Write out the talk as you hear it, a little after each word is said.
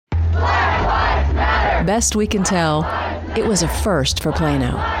Best we can tell, it was a first for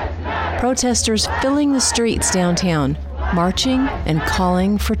Plano. Protesters filling the streets downtown, marching and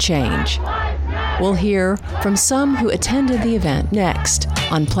calling for change. We'll hear from some who attended the event next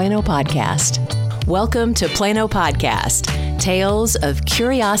on Plano Podcast. Welcome to Plano Podcast, Tales of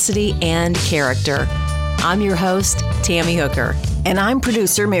Curiosity and Character. I'm your host, Tammy Hooker. And I'm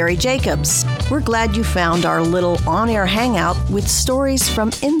producer Mary Jacobs. We're glad you found our little on-air hangout with stories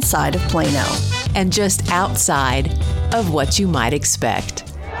from inside of Plano. And just outside of what you might expect.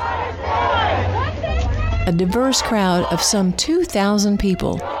 A diverse crowd of some 2,000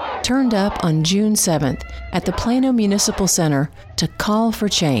 people turned up on June 7th at the Plano Municipal Center to call for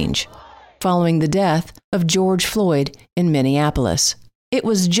change, following the death of George Floyd in Minneapolis. It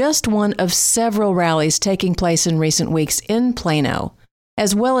was just one of several rallies taking place in recent weeks in Plano,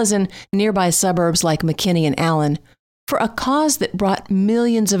 as well as in nearby suburbs like McKinney and Allen, for a cause that brought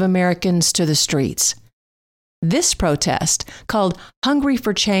millions of Americans to the streets. This protest, called Hungry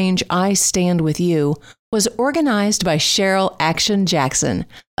for Change, I Stand With You, was organized by Cheryl Action Jackson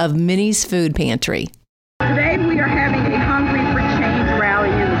of Minnie's Food Pantry. Today we are having a Hungry for Change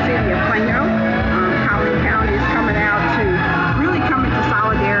rally in the city of Plano. Collin County is coming out to really come into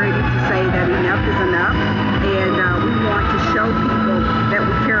solidarity to say that enough is enough, and we want to show people that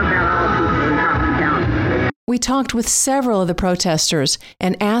we care about all people in Collin County. We talked with several of the protesters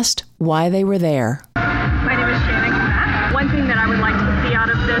and asked why they were there. My name is Shannon Knapp. One thing that I would like to see out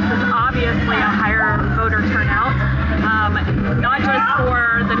of this is obviously a higher voter turnout, not just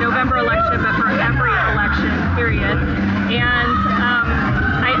for the November election, but for every election, period. And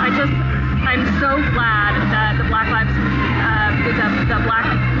I'm so glad that the Black Lives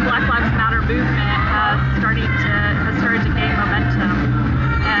Matter movement has started to gain momentum.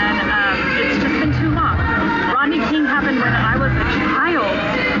 And it's just been too long. Rodney King happened when I was a child,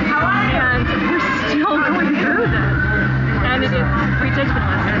 and we're still going through this. And it is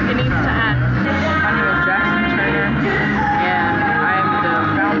ridiculous. It needs to end. My name is Jackson Turner, and I'm the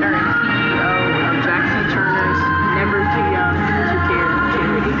founder and CEO of Jackson Turner's Never Too Young to Care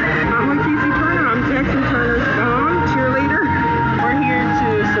charity. I'm Casey Turner. I'm Jackson Turner's mom, cheerleader. We're here to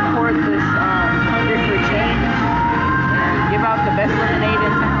support this Hungry for Change and give out the best lemonade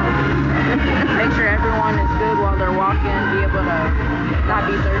in town. Make sure everyone is good while they're walking, be able to not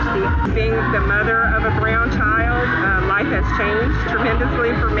be thirsty. Being the mother of a brown child, life has changed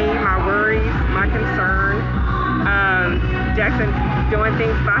tremendously for me, my worries, my concern. Jackson doing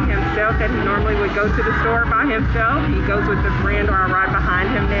things by himself that he normally would go to the store by himself. He goes with a friend or I ride behind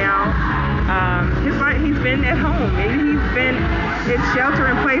him now. He's been at home. It's shelter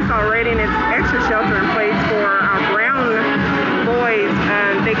in place already, and it's extra shelter in place for our brown boys.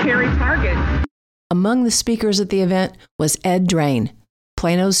 They carry targets. Among the speakers at the event was Ed Drain,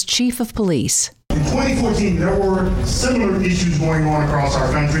 Plano's chief of police. In 2014, there were similar issues going on across our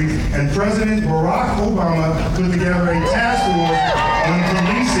country, and President Barack Obama put together a task force on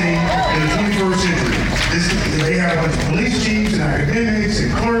policing in the 21st century. They had a bunch of police chiefs and academics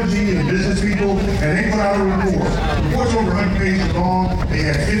and clergy and business people, and they put out a report. The report's over 100 pages long. They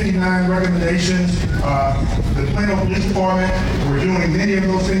had 59 recommendations. The Plano Police Department, we're doing many of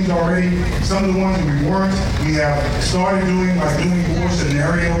those things already. Some of the ones that we weren't, we have started doing more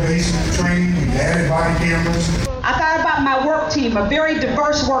scenario-based training. We've added body cameras. I thought about my work team, a very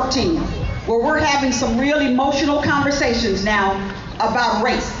diverse work team, where we're having some real emotional conversations now about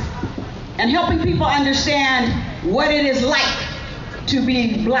race and helping people understand what it is like to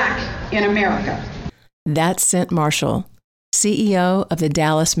be Black in America. That's Cent Marshall, CEO of the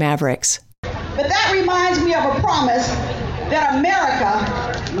Dallas Mavericks. But that reminds me of a promise that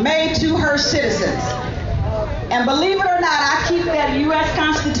America made to her citizens. And believe it or not, I keep that U.S.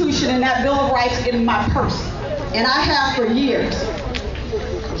 Constitution and that Bill of Rights in my purse. And I have for years.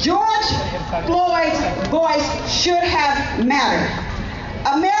 George Floyd's voice should have mattered.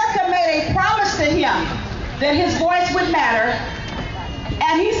 America made a promise to him that his voice would matter.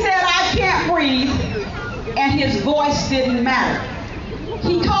 And he said, I can't breathe. And his voice didn't matter.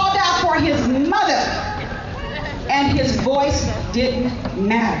 He called out for his mother. And his voice didn't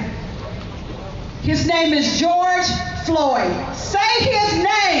matter. His name is George Floyd. Say his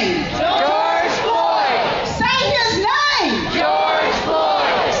name. George Floyd. Say his name. George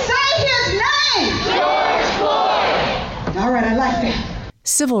Floyd. Say his name. George Floyd. All right, I like that.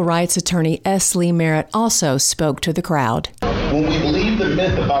 Civil rights attorney S. Lee Merritt also spoke to the crowd. When we believe the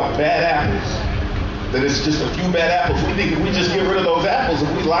myth about bad apples, that it's just a few bad apples, we think if we just get rid of those apples, if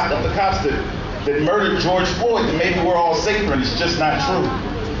we lock up the cops that murdered George Floyd, then maybe we're all safer, and it's just not true.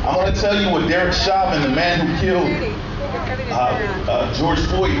 I want to tell you what Derek Chauvin, the man who killed George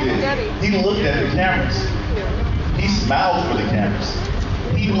Floyd did. He looked at the cameras. He smiled for the cameras.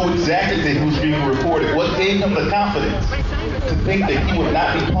 He knew exactly that he was being recorded. What gave him the confidence to think that he would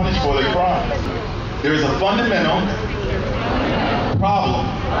not be punished for their crimes? There is a fundamental problem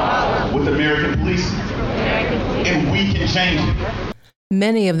with American policing, and we can change it.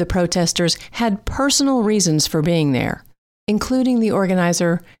 Many of the protesters had personal reasons for being there, including the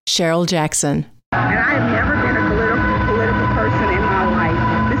organizer, Cheryl Jackson. And I have never been a political person in my life.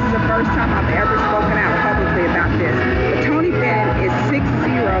 This is the first time I've ever spoken out publicly about this. But Tony Bennett is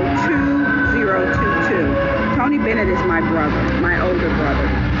 602022. Tony Bennett is my brother, my older brother.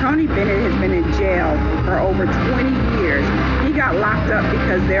 Tony Bennett has been in jail for over 20 years. He got locked up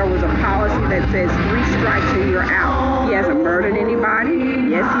because there was a policy that says 3 strikes and you're out. He hasn't murdered anybody.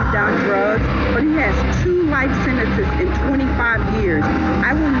 Yes, he's done drugs, but he has 2 life sentences in 25 years.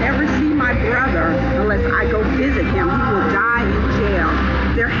 I will never see my brother unless I go visit him. He will die in jail.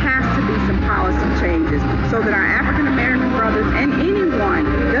 There has to be some policy changes so that our African American brothers and anyone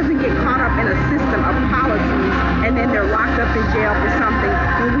doesn't get caught up in a system of policies and then they're locked up in jail for something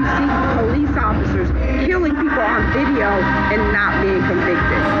when we see police officers killing people on video and not being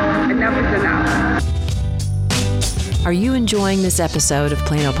convicted. Enough is enough. Are you enjoying this episode of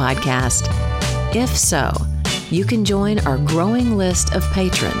Plano Podcast? If so, you can join our growing list of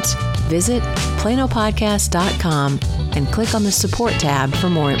patrons. Visit planopodcast.com and click on the support tab for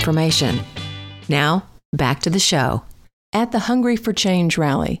more information. Now, back to the show. At the Hungry for Change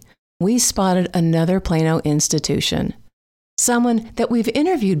rally, we spotted another Plano institution, someone that we've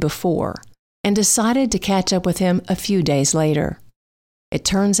interviewed before, and decided to catch up with him a few days later. It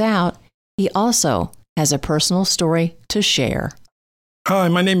turns out he also has a personal story to share. Hi,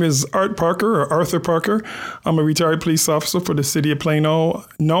 my name is Art Parker, or Arthur Parker. I'm a retired police officer for the city of Plano,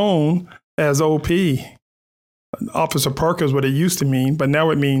 known as OP. Officer Parker is what it used to mean, but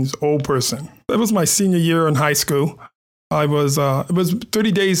now it means old person. That was my senior year in high school. It was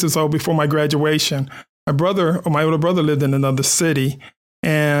 30 days or so before my graduation. My older brother lived in another city,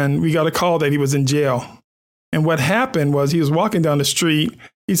 and we got a call that he was in jail. And what happened was he was walking down the street.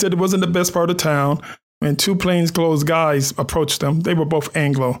 He said it wasn't the best part of town. And 2 plainclothes guys approached him. They were both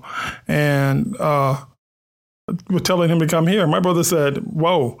Anglo and were telling him to come here. My brother said,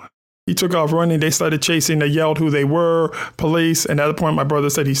 whoa. He took off running. They started chasing. They yelled who they were, police. And at that point, my brother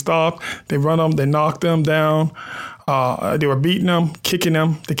said he stopped. They run him. They knocked him down. They were beating him, kicking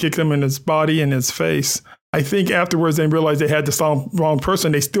him. They kicked him in his body and his face. I think afterwards they realized they had the wrong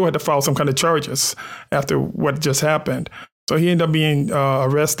person. They still had to file some kind of charges after what just happened. So he ended up being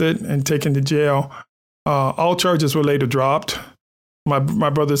arrested and taken to jail. All charges were later dropped. My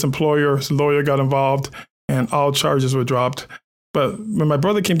brother's employer's lawyer got involved and all charges were dropped. But when my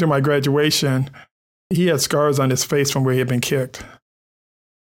brother came to my graduation, he had scars on his face from where he had been kicked.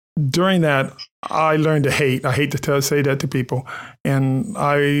 During that, I learned to hate. I hate to say that to people. And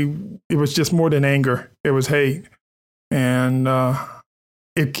it was just more than anger. It was hate. And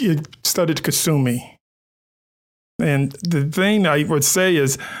it started to consume me. And the thing I would say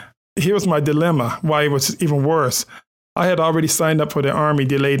is, here was my dilemma, why it was even worse. I had already signed up for the Army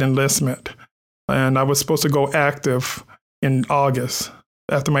delayed enlistment, and I was supposed to go active in August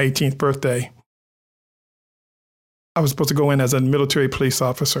after my 18th birthday. I was supposed to go in as a military police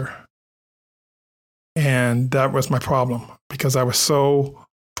officer. And that was my problem because I was so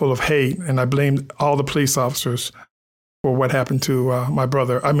full of hate, and I blamed all the police officers for what happened to my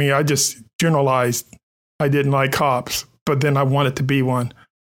brother. I mean, I just generalized. I didn't like cops, but then I wanted to be one.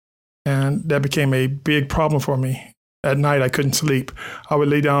 And that became a big problem for me. At night, I couldn't sleep. I would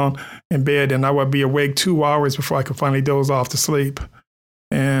lay down in bed and I would be awake 2 hours before I could finally doze off to sleep.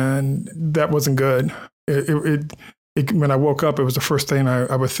 And that wasn't good. When I woke up, it was the first thing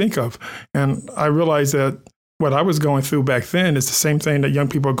I would think of. And I realized that what I was going through back then is the same thing that young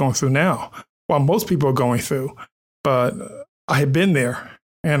people are going through now. Well, most people are going through. But I had been there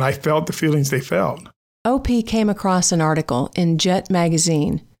and I felt the feelings they felt. OP came across an article in Jet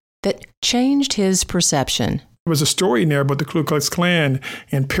magazine that changed his perception. There was a story in there about the Ku Klux Klan.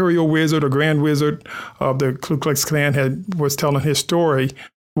 Imperial Wizard or Grand Wizard of the Ku Klux Klan was telling his story,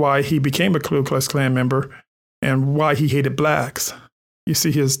 why he became a Ku Klux Klan member and why he hated blacks. You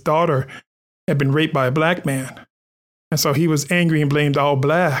see, his daughter had been raped by a black man. And so he was angry and blamed all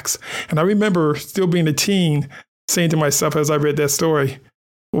blacks. And I remember still being a teen saying to myself as I read that story,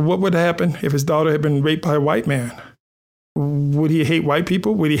 well, what would happen if his daughter had been raped by a white man? Would he hate white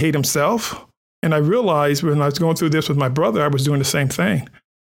people? Would he hate himself? And I realized when I was going through this with my brother, I was doing the same thing.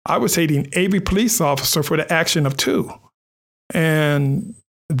 I was hating every police officer for the action of 2. And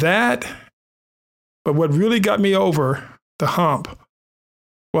but what really got me over the hump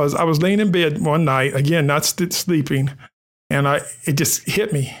was I was laying in bed one night, again, not sleeping, and it just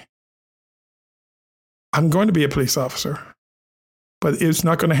hit me. I'm going to be a police officer, but it's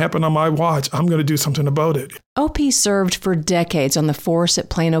not going to happen on my watch. I'm going to do something about it. OP served for decades on the force at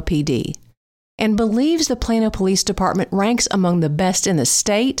Plano PD and believes the Plano Police Department ranks among the best in the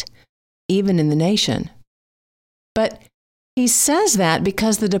state, even in the nation. But he says that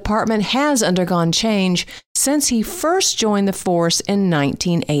because the department has undergone change since he first joined the force in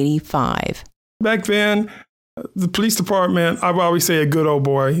 1985. Back then, the police department, I would always say a good old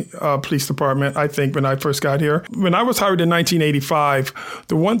boy police department, I think, when I first got here. When I was hired in 1985,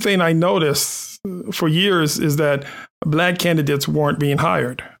 the one thing I noticed for years is that black candidates weren't being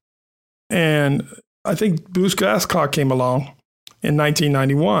hired. And I think Bruce Glasscock came along in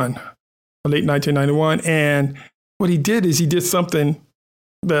 1991, late 1991, and what he did is he did something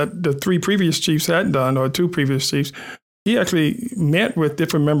that the three previous chiefs hadn't done, or two previous chiefs. He actually met with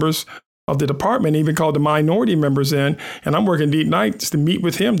different members of the department, even called the minority members in, and I'm working deep nights to meet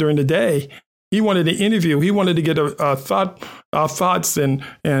with him during the day. He wanted to interview. He wanted to get thoughts and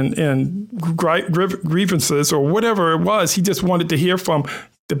grievances or whatever it was. He just wanted to hear from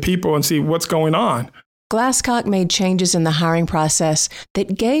the people and see what's going on. Glasscock made changes in the hiring process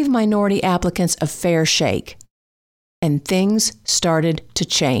that gave minority applicants a fair shake. And things started to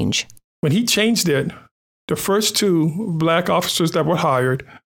change. When he changed it, the first two black officers that were hired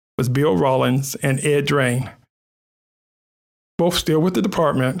was Bill Rollins and Ed Drain. Both still with the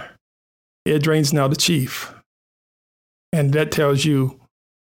department. Ed Drain's now the chief. And that tells you,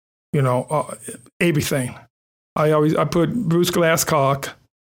 everything. I put Bruce Glasscock,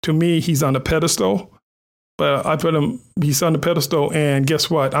 to me, he's on a pedestal. But I put him, he's on the pedestal, and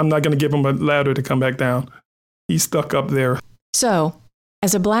guess what? I'm not going to give him a ladder to come back down. He's stuck up there. So,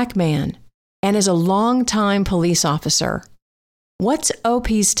 as a black man and as a longtime police officer, what's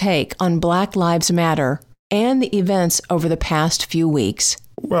OP's take on Black Lives Matter and the events over the past few weeks?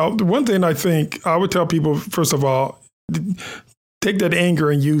 Well, the one thing I think I would tell people, first of all, take that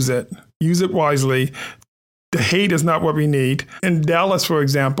anger and use it. Use it wisely. The hate is not what we need. In Dallas, for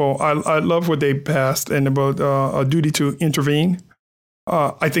example, I love what they passed and about a duty to intervene.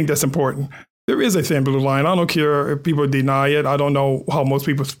 I think that's important. There is a thin blue line. I don't care if people deny it. I don't know how most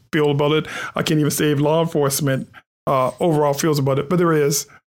people feel about it. I can't even say if law enforcement overall feels about it, but there is.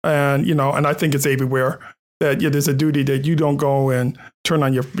 And, and I think it's everywhere that there's a duty that you don't go and turn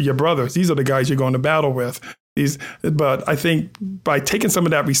on your brothers. These are the guys you're going to battle with. But I think by taking some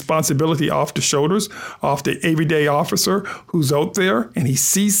of that responsibility off the shoulders, off the everyday officer who's out there and he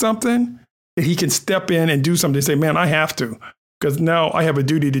sees something, that he can step in and do something and say, man, I have to. Because now I have a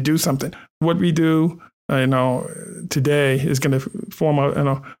duty to do something. What we do, today is going to form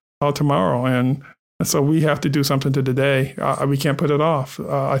out tomorrow, and so we have to do something to today. We can't put it off.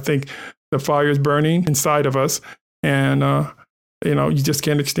 I think the fire is burning inside of us, and you just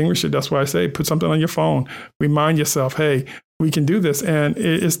can't extinguish it. That's why I say put something on your phone. Remind yourself, hey, we can do this, and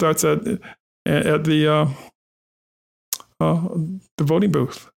it starts at the voting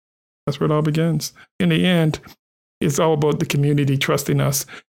booth. That's where it all begins. In the end, it's all about the community trusting us.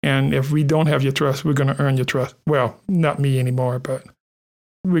 And if we don't have your trust, we're going to earn your trust. Well, not me anymore, but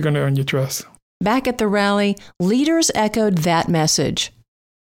we're going to earn your trust. Back at the rally, leaders echoed that message.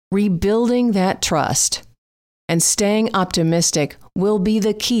 Rebuilding that trust and staying optimistic will be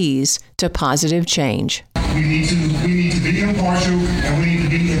the keys to positive change. We need to be impartial, and we need to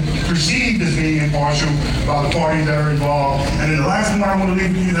be perceived as being impartial by the parties that are involved. And then the last one I want to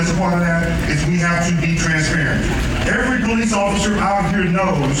leave with you that's a part of that is we have to be transparent. Every police officer out here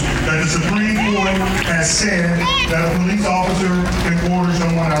knows that the Supreme Court has said that a police officer can order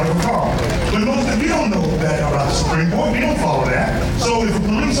someone out of a car. But we don't know that about the Supreme Court. We don't follow that. So if a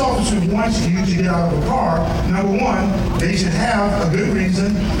police officer wants you to get out of a car, number one, they should have a good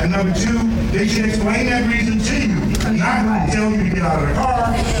reason, and number two, they should explain that reason to you. Not tell you to get out of the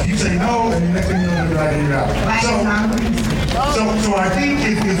car, you say no, and the next thing you know, you're like, get out. So I think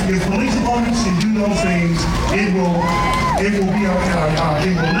if police departments can do those things, it will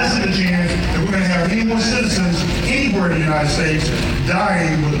lessen the chance that we're going to have any more citizens anywhere in the United States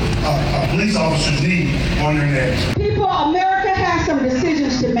dying with a police officer's knee on their necks. People, America has some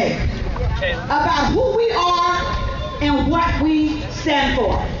decisions to make about who we are and what we stand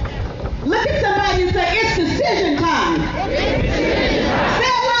for. Look at somebody and say, it's decision time. Say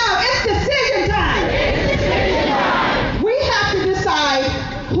it loud, it's decision time. We have to decide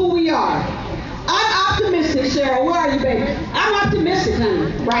who we are. I'm optimistic, Cheryl. Where are you, baby? I'm optimistic,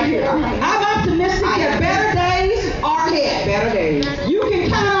 honey. Right here. I'm optimistic that better days are ahead. Better days. You can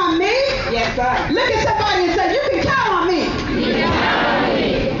count on me. Yes, sir. Look at somebody and say, you can count on me.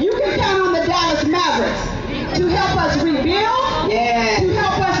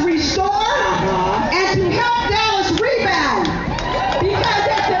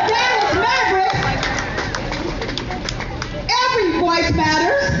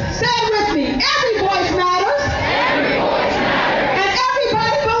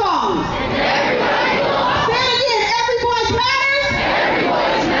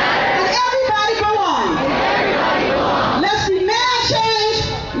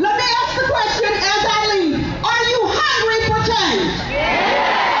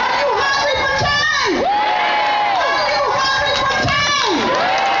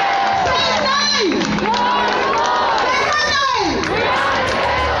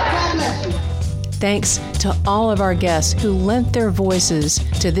 Thanks to all of our guests who lent their voices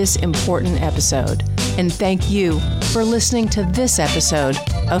to this important episode. And thank you for listening to this episode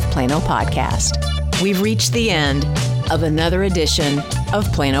of Plano Podcast. We've reached the end of another edition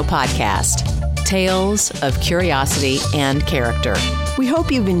of Plano Podcast, Tales of Curiosity and Character. We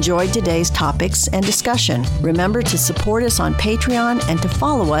hope you've enjoyed today's topics and discussion. Remember to support us on Patreon and to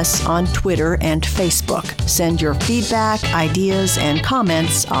follow us on Twitter and Facebook. Send your feedback, ideas, and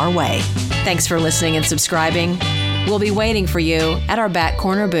comments our way. Thanks for listening and subscribing. We'll be waiting for you at our back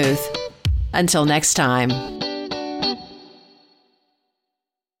corner booth. Until next time.